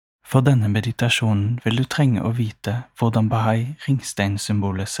For denne meditasjonen vil du trenge å vite hvordan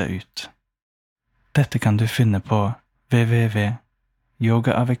Bahai-ringsteinsymbolet ser ut. Dette kan du finne på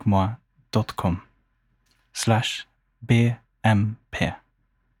www.yogaavecmoi.com/bmp.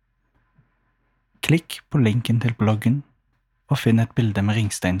 Klikk på linken til bloggen og finn et bilde med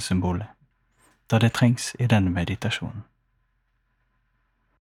ringsteinsymbolet, da det trengs i denne meditasjonen.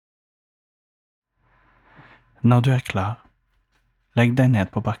 Når du er klar, legg deg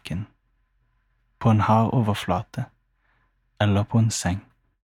ned på bakken, på en hard overflate eller på en seng.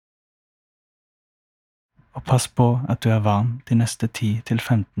 Og pass på at du er varm de neste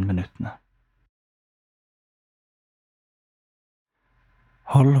 10-15 minuttene.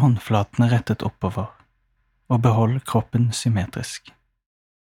 Hold håndflatene rettet oppover, og behold kroppen symmetrisk.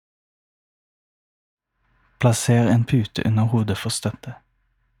 Plasser en pute under hodet for støtte,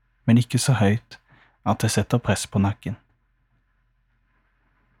 men ikke så høyt at det setter press på nakken.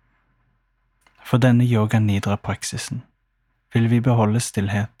 For denne yoga nidra-praksisen vil vi beholde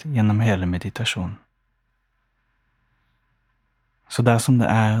stillhet gjennom hele meditasjonen. Så dersom det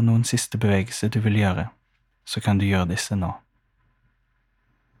er noen siste bevegelse du vil gjøre, så kan du gjøre disse nå.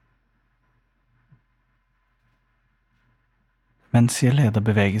 Mens jeg leder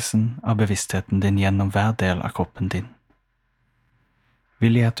bevegelsen av bevisstheten din gjennom hver del av kroppen din,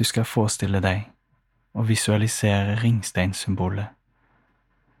 vil jeg at du skal forestille deg og visualisere ringsteinsymbolet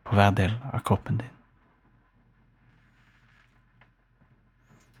på hver del av kroppen din.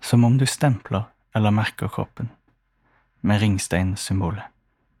 Som om du stempler eller merker kroppen med ringsteinsymbolet,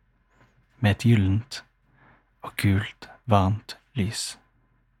 med et gyllent og gult, varmt lys.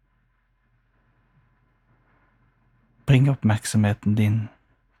 Bring oppmerksomheten din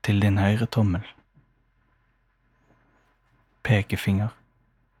til din høyre tommel, pekefinger,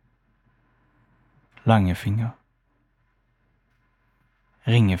 langefinger,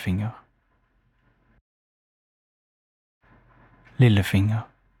 ringefinger, lillefinger,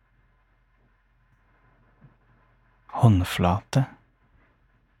 håndflate,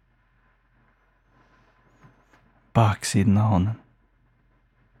 baksiden av hånden,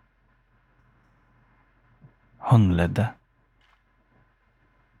 håndleddet,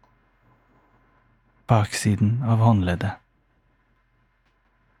 baksiden av håndleddet,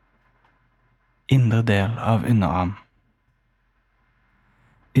 indre del av underarm,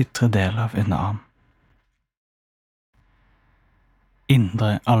 ytre del av underarm,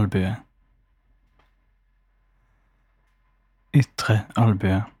 indre albue, ytre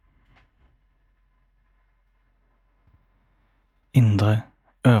albue, indre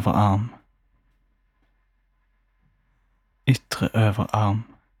øverarm, ytre øverarm,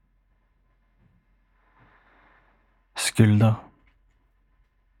 skulder,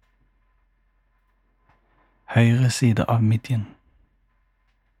 høyre side av midjen,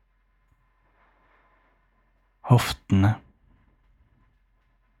 hoftene,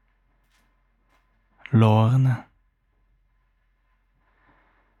 lårene,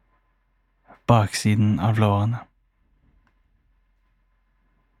 baksiden av lårene,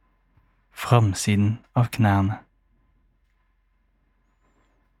 framsiden av knærne,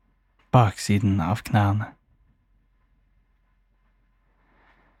 baksiden av knærne,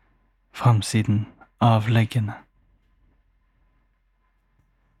 framsiden av leggene,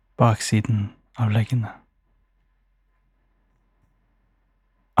 baksiden av leggene,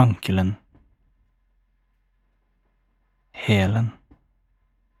 ankelen, hælen,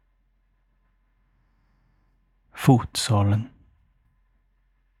 fotsålen,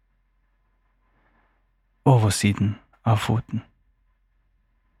 oversiden av foten,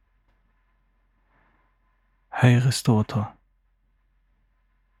 høyre stortå,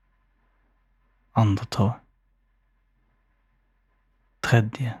 andre tå,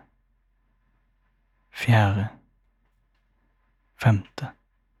 tredje, fjerde, femte.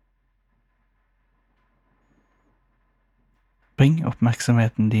 Bring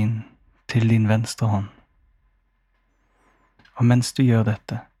oppmerksomheten din til din venstre hånd. Og mens du gjør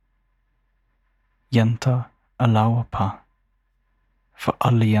dette, gjenta Allahu Pa for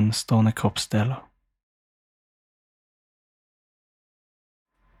alle gjenstående kroppsdeler.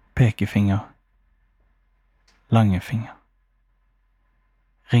 Pekefinger, langefinger,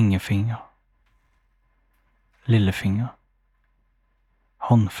 ringefinger, lillefinger,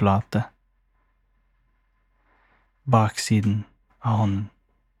 håndflate, baksiden av hånden,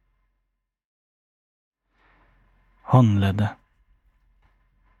 håndleddet,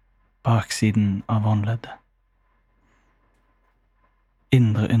 baksiden av håndleddet,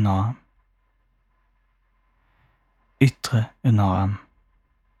 indre underarm, ytre underarm,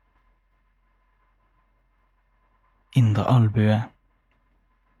 indre albue,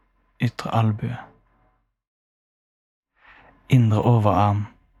 ytre albue, indre overarm,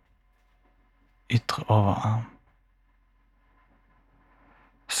 ytre overarm,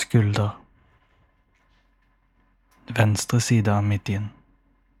 skulder, venstre side av midjen,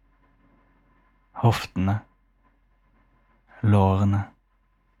 hoftene, lårene,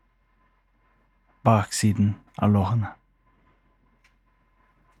 baksiden av lårene,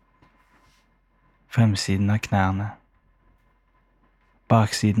 fremsiden av knærne,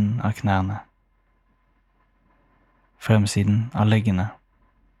 baksiden av knærne, fremsiden av leggene,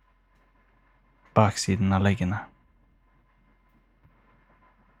 baksiden av leggene,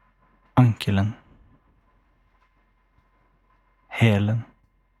 ankelen, hælen,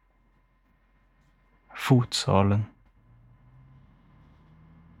 fotsålen,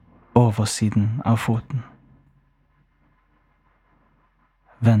 oversiden av foten,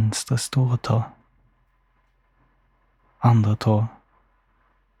 venstre store tå, andre tå,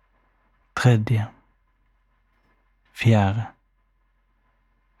 tredje, fjerde,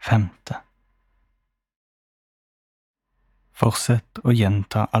 femte. Fortsett å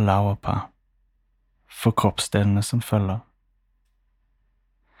gjenta Allahu Akbar for kroppsdelene som følger.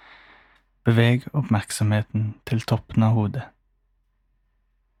 Beveg oppmerksomheten til toppen av hodet,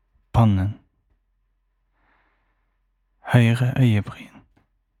 pannen, høyre øyebryn,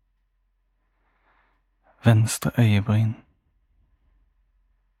 venstre øyebryn,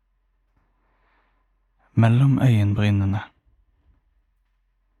 mellom øyenbrynene,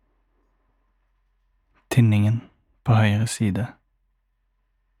 tinningen på høyre side,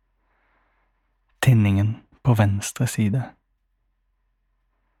 tinningen på venstre side,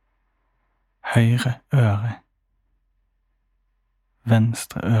 høyre øre,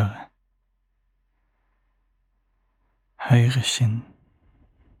 venstre øre, høyre kinn,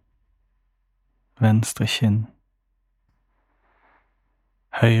 venstre kinn,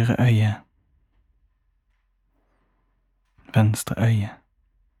 høyre øye, venstre øye,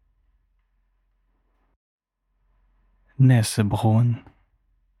 nesebroen,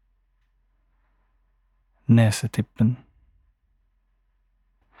 nesetippen,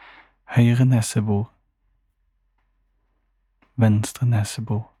 høyre nesebor, venstre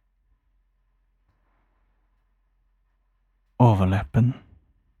nesebor, overleppen,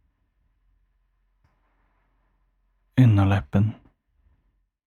 underleppen,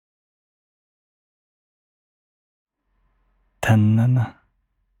 tennene,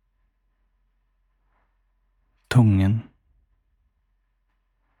 tungen,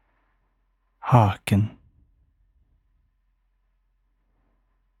 haken,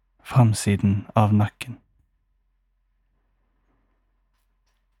 framsiden av nakken,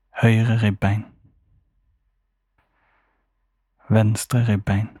 høyre ribbein, venstre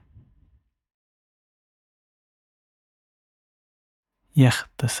ribbein,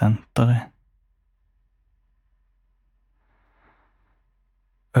 hjertesenteret,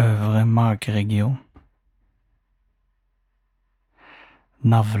 øvre mageregion,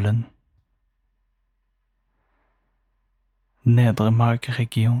 navlen, nedre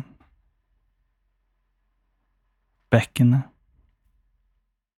mageregion, bekkenet,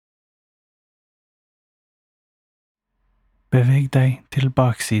 beveg deg til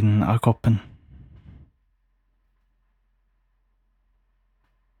baksiden av kroppen,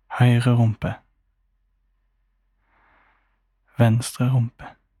 høyre rumpe, venstre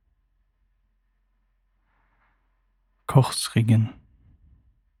rumpe, korsryggen,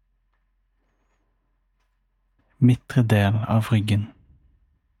 midtre del av ryggen,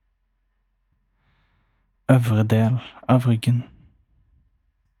 øvre del av ryggen,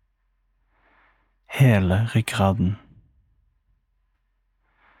 hele ryggraden,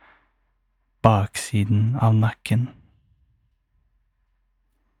 baksiden av nakken,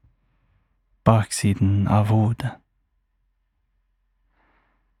 baksiden av hodet,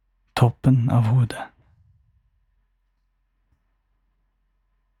 toppen av hodet.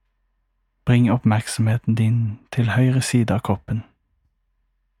 Bring oppmerksomheten din til høyre side av kroppen.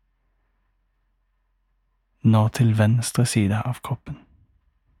 Nå til venstre side av kroppen.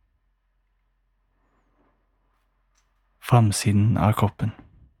 Framsiden av kroppen.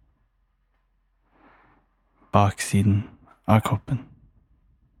 Baksiden av kroppen.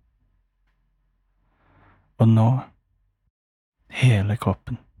 Og nå hele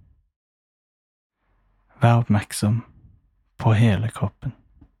kroppen. Vær oppmerksom på hele kroppen.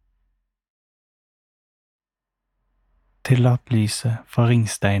 Tillat lyset fra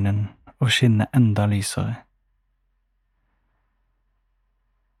ringsteinen å skinne enda lysere.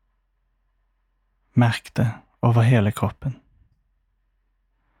 Merk det over hele kroppen.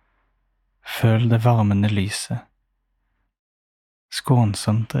 Føl det varmende lyset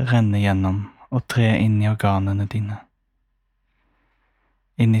skånsomt renne gjennom og tre inn i organene dine,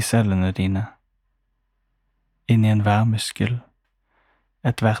 inn i cellene dine, inn i enhver muskel,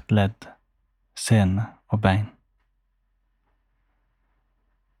 ethvert ledd, sene og bein.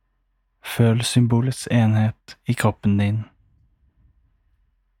 Føl symbolets enhet i kroppen din.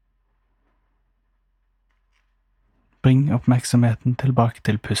 Bring oppmerksomheten tilbake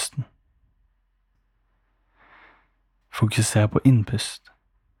til pusten. Fokuser på innpust,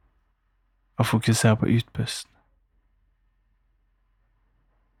 og fokuser på utpust.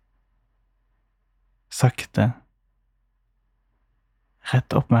 Sakte,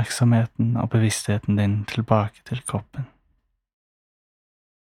 rett oppmerksomheten og bevisstheten din tilbake til kroppen.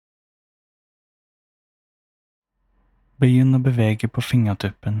 Begynn å bevege på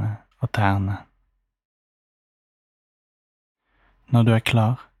fingertuppene og tærne. Når du er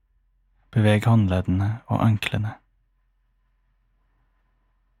klar, beveg håndleddene og anklene.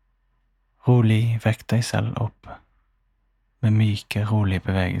 Rolig vekk deg selv opp med myke, rolige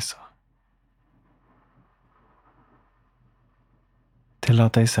bevegelser.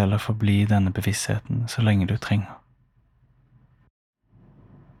 Tillat deg selv å forbli i denne bevisstheten så lenge du trenger.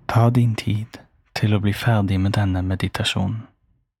 Ta din tid til å bli ferdig med denne meditasjonen.